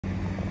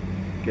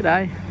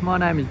G'day, my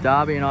name is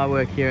Darby and I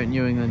work here at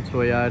New England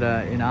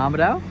Toyota in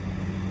Armidale.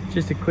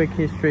 Just a quick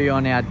history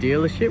on our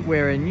dealership.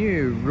 We're a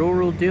new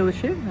rural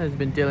dealership that has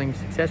been dealing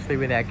successfully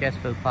with our guests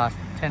for the past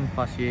 10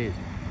 plus years.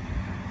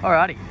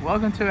 Alrighty,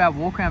 welcome to our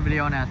walk around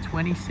video on our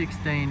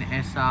 2016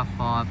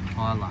 SR5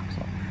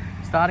 Hilux.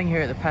 Starting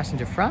here at the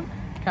passenger front,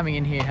 coming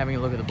in here having a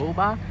look at the bull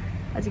bar.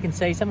 As you can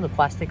see, some of the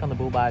plastic on the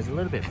bull bar is a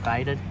little bit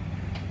faded,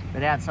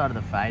 but outside of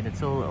the fade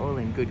it's all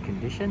in good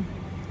condition.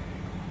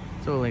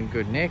 It's all in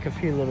good nick, a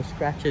few little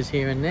scratches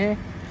here and there,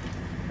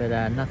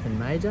 but nothing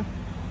major.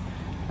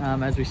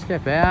 As we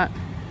step out,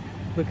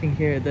 looking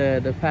here at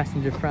the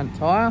passenger front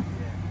tyre,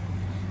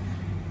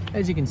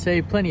 as you can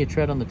see, plenty of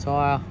tread on the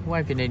tyre.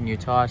 Won't be needing new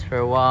tyres for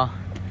a while.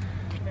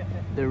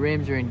 The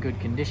rims are in good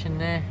condition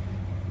there,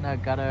 no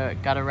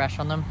gutter rash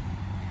on them.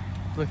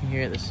 Looking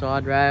here at the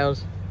side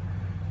rails,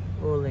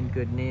 all in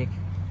good nick.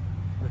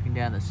 Looking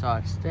down the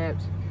side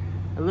steps,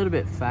 a little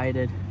bit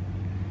faded,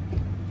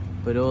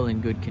 but all in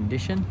good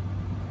condition.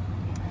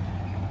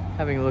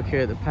 Having a look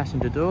here at the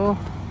passenger door,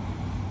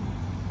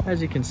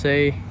 as you can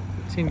see,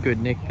 it's in good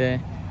nick there.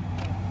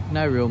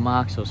 No real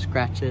marks or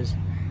scratches.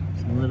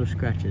 Some little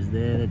scratches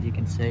there that you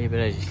can see, but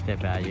as you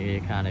step out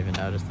you can't even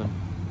notice them.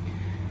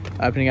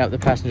 Opening up the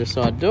passenger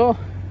side door,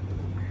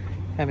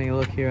 having a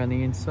look here on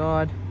the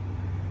inside,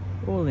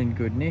 all in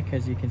good nick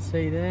as you can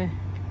see there.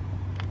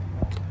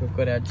 We've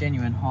got our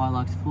genuine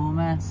Hilux floor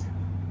mats,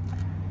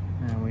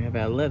 and we have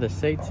our leather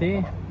seats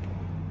here,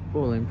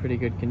 all in pretty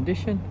good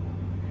condition.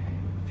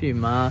 A few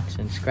marks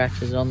and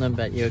scratches on them,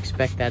 but you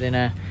expect that in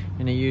a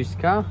used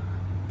car.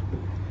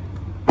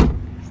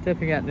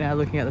 Stepping out now,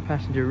 looking at the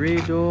passenger rear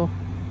door,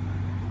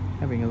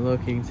 having a look,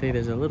 you can see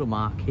there's a little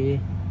mark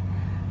here,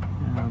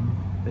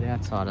 but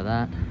outside of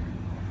that,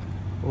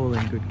 all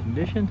in good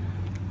condition.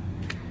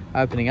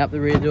 Opening up the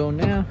rear door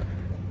now,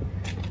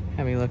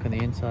 having a look on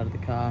the inside of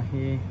the car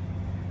here,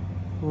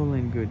 all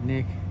in good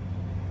nick,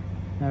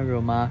 no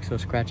real marks or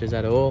scratches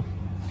at all.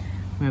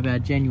 We have our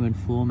genuine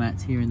floor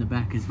mats here in the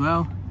back as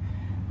well,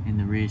 and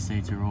the rear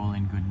seats are all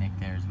in good nick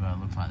there as well.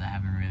 Looks like they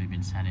haven't really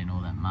been sat in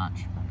all that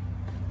much.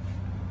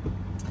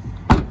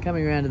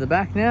 Coming around to the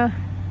back now,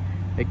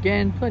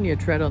 again plenty of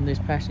tread on this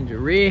passenger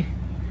rear.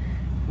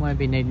 Won't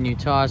be needing new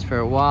tyres for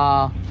a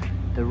while.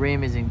 The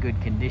rim is in good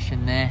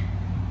condition there.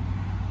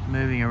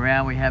 Moving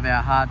around, we have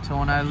our hard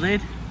tonneau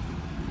lid,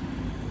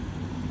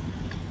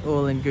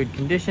 all in good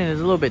condition. It's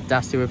a little bit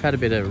dusty, we've had a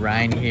bit of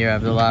rain here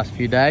over the last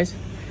few days.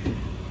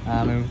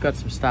 And we've got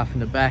some stuff in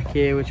the back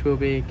here which we'll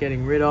be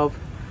getting rid of.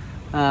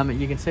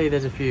 You can see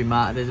there's a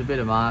bit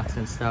of marks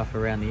and stuff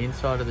around the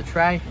inside of the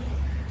tray.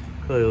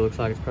 Clearly looks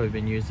like it's probably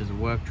been used as a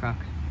work truck.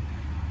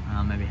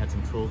 Maybe had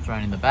some tools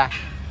thrown in the back.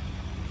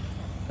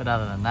 But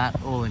other than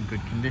that, all in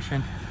good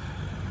condition.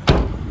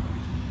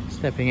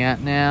 Stepping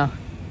out now,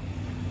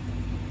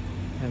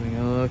 having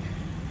a look.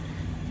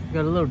 We've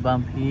got a little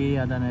bump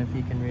here. I don't know if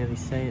you can really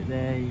see it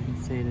there. You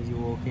can see it as you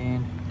walk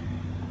in.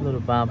 A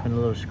little bump and a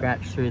little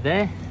scratch through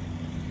there.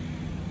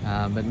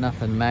 But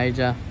nothing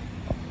major.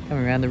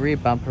 Coming around the rear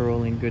bumper,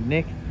 all in good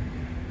nick.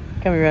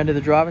 Coming around to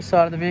the driver's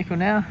side of the vehicle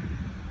now.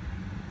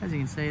 As you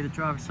can see, the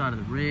driver's side of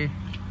the rear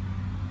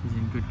is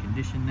in good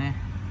condition there.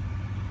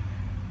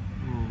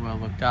 All well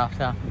looked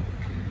after.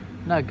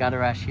 No gutter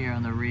rash here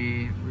on the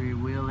rear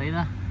wheel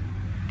either.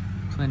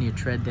 Plenty of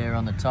tread there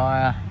on the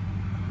tyre.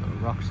 Little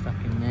rock stuck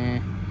in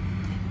there.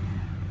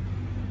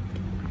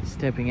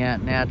 Stepping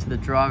out now to the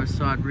driver's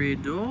side rear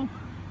door.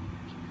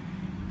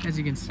 As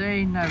you can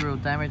see, no real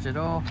damage at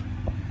all.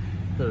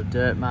 Little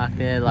dirt mark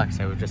there. Like I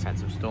said, we've just had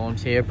some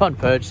storms here. Upon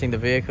purchasing the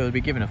vehicle, it'll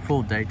be given a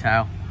full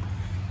detail.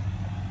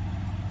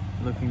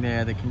 Looking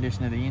there at the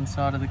condition of the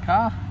inside of the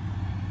car,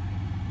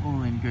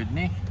 all in good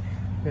nick.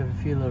 We have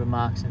a few little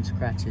marks and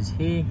scratches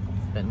here,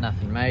 but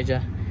nothing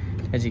major.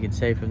 As you can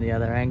see from the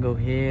other angle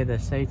here, the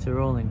seats are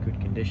all in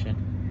good condition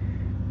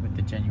with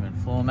the genuine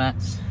floor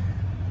mats.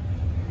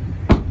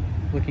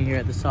 Looking here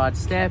at the side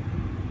step,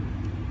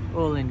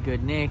 all in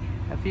good nick.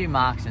 A few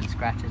marks and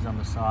scratches on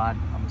the side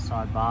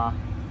bar,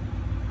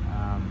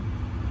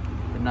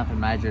 but nothing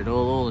major at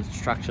all in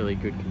structurally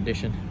good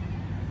condition.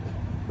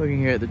 Looking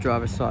here at the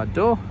driver's side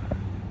door,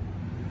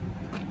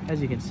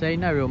 as you can see,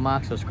 no real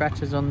marks or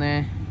scratches on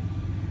there,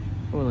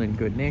 all in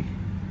good nick.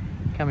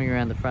 Coming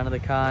around the front of the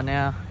car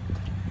now,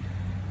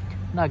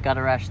 no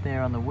gutter rash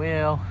there on the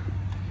wheel,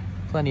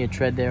 plenty of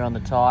tread there on the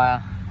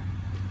tyre.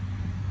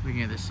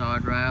 Looking at the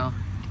side rail,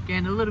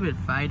 again a little bit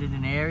faded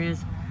in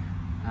areas,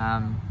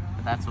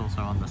 but that's also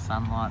on the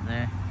sunlight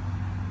there,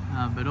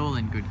 but all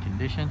in good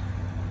condition.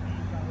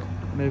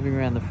 Moving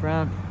around the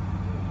front,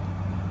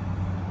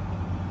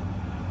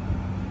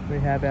 we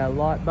have our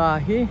light bar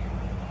here.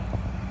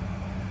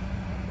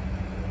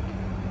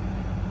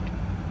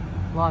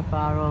 Light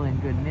bar all in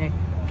good nick.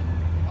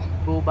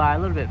 Bull bar a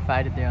little bit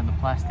faded there on the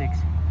plastics,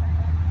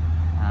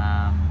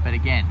 but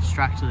again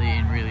structurally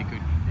in really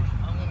good condition.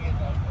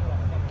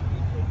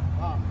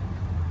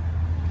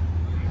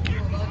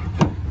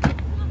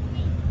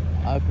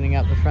 Opening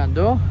up the front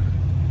door,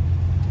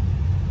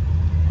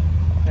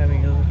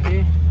 having a look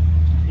here.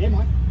 Yeah,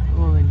 mate.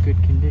 All in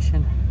good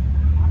condition.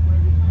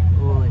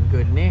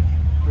 good nick,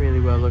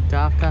 really well looked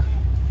after.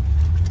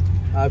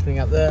 Opening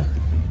up there,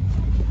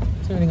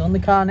 turning on the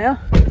car now.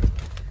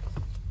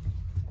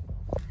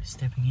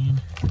 Stepping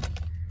in.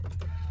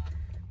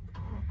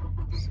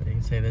 So you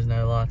can see there's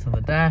no lights on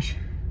the dash.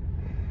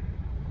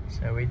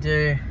 So we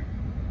do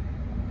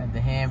have the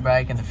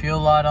handbrake and the fuel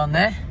light on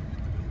there.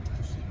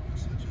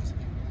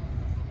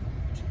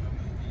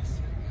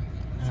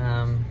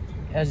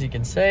 As you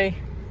can see,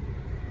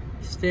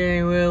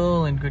 steering wheel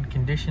all in good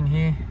condition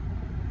here.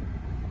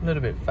 A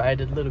little bit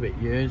faded, a little bit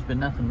used, but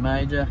nothing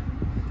major.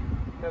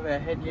 We have our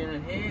head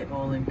unit here,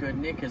 all in good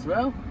nick as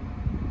well.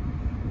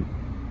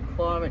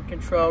 Climate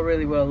control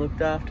really well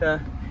looked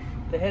after.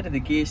 The head of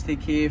the gear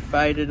stick here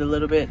faded a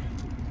little bit.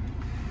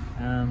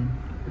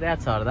 But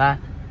outside of that,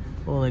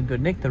 all in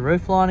good nick. The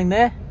roof lining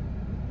there,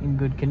 in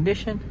good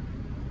condition.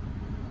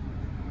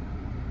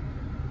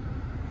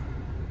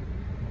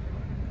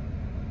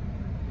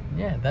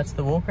 Yeah, that's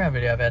the walk around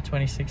video of our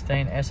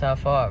 2016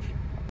 SR5.